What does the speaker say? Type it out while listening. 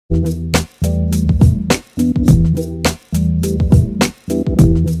I'll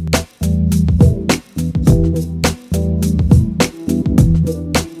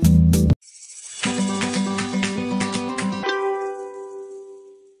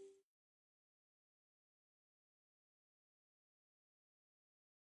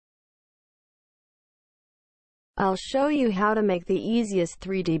show you how to make the easiest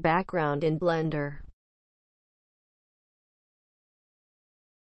 3D background in Blender.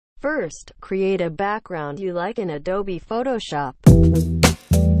 First, create a background you like in Adobe Photoshop.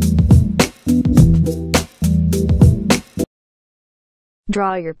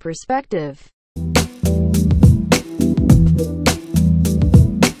 Draw your perspective.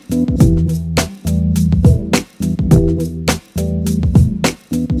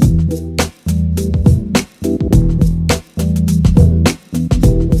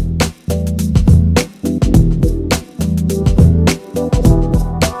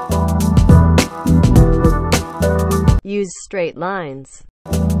 Use straight lines.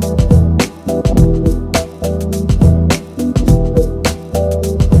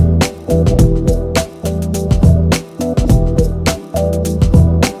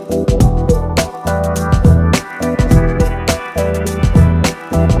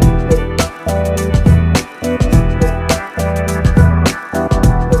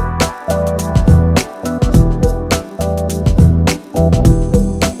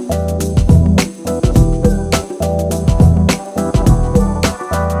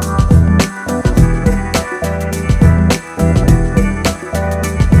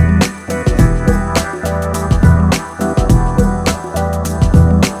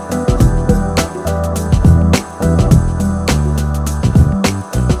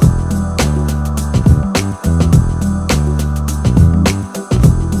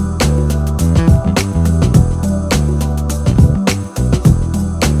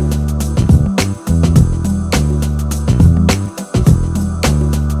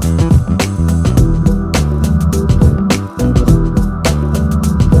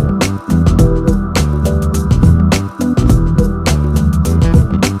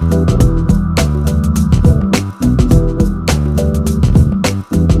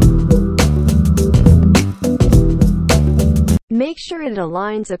 Make sure it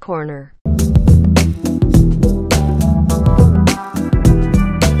aligns a corner.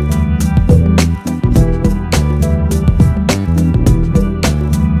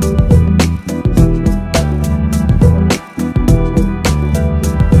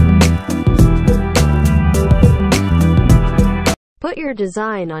 Put your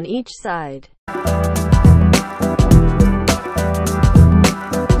design on each side.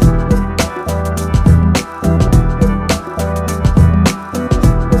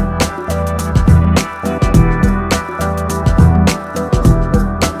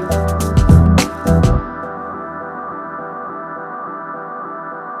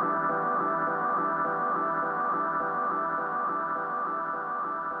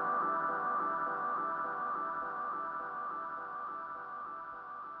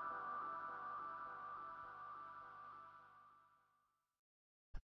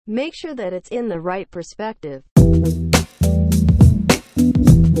 Make sure that it's in the right perspective.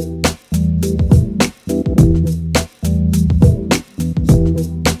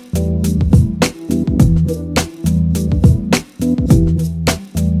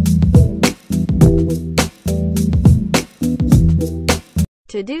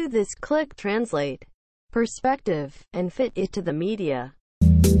 To do this, click Translate, Perspective, and fit it to the media.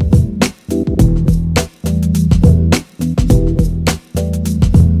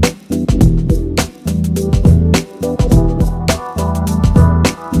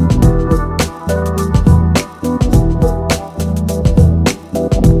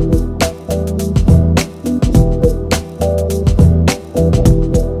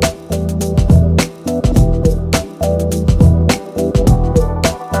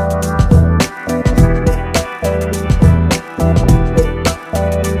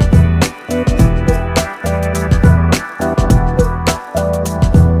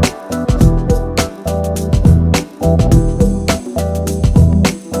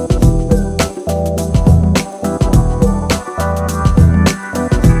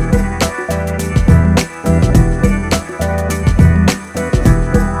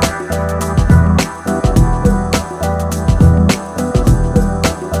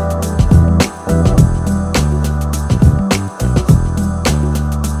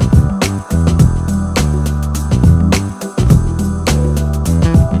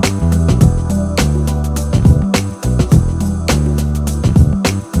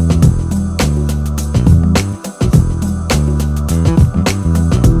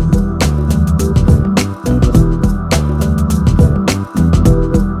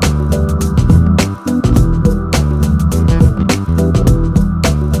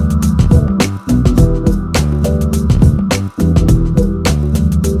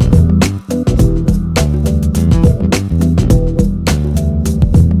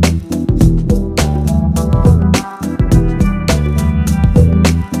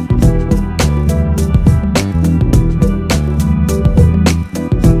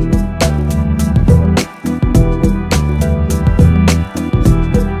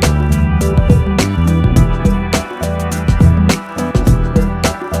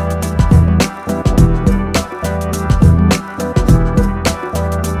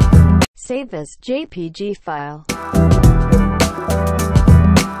 Save as JPG file.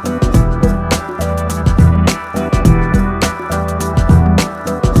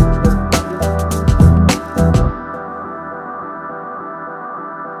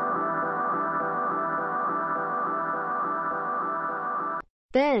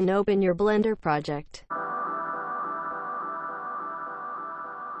 Then open your Blender project.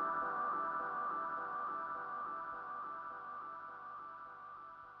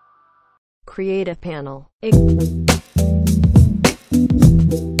 Create a panel.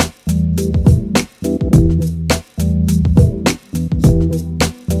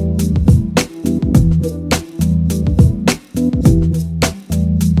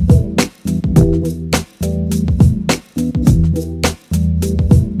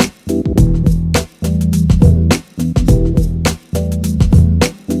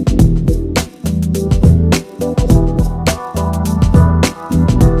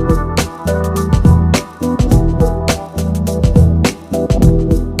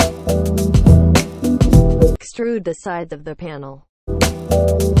 Extrude the sides of the panel.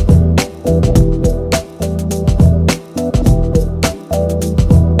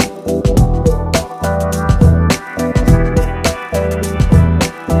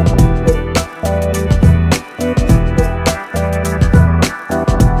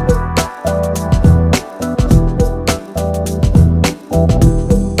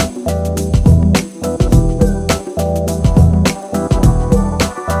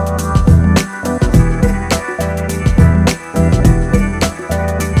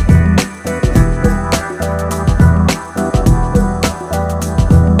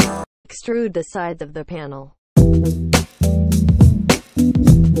 Extrude the sides of the panel.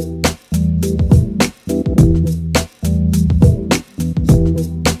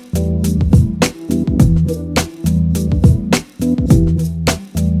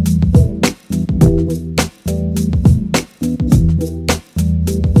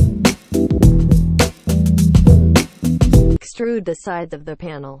 Extrude the sides of the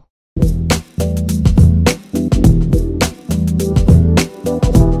panel.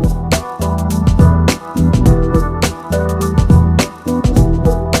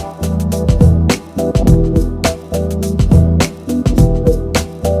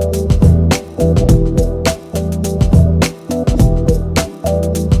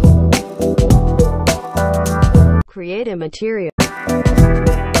 Create a material.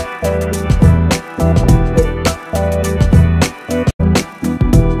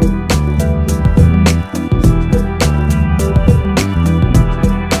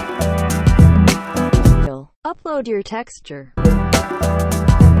 Upload your texture.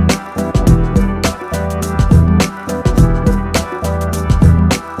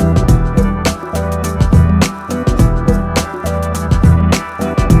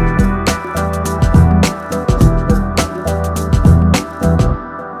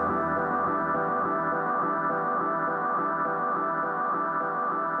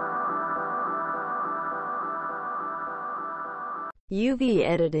 UV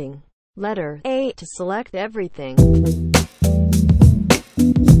editing. Letter A to select everything.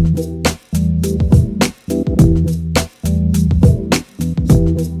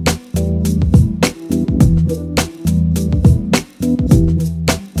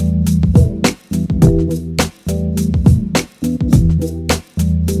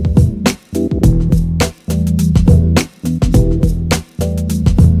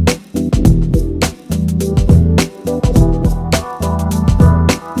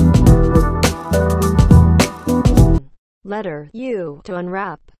 Letter U to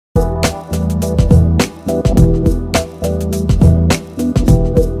unwrap.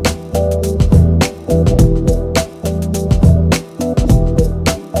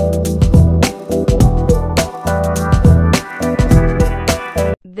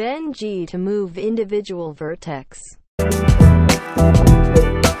 Then G to move individual vertex.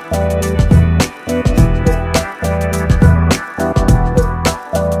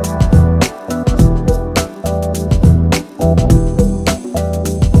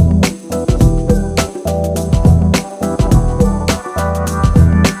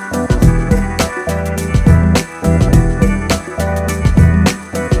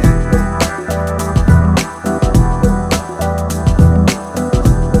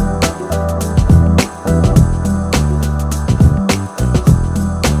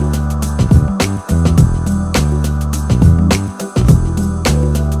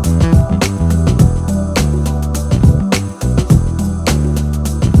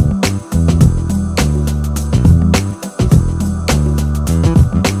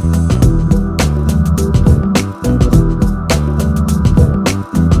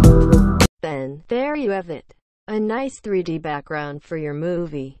 have it. A nice 3D background for your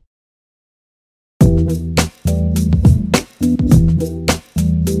movie.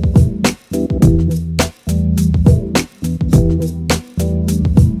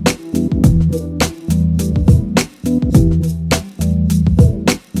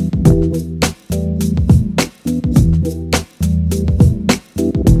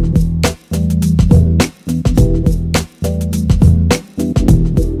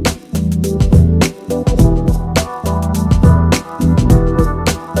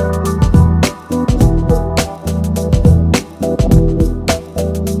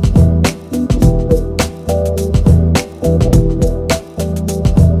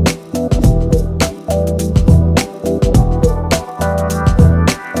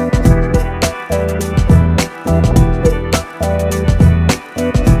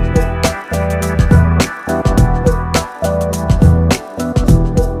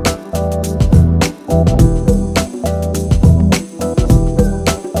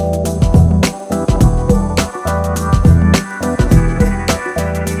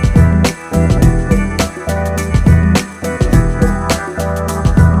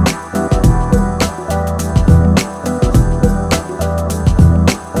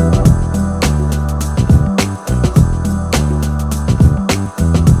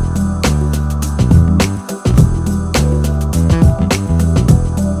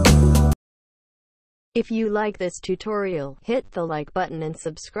 If you like this tutorial, hit the like button and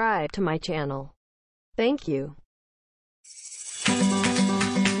subscribe to my channel. Thank you.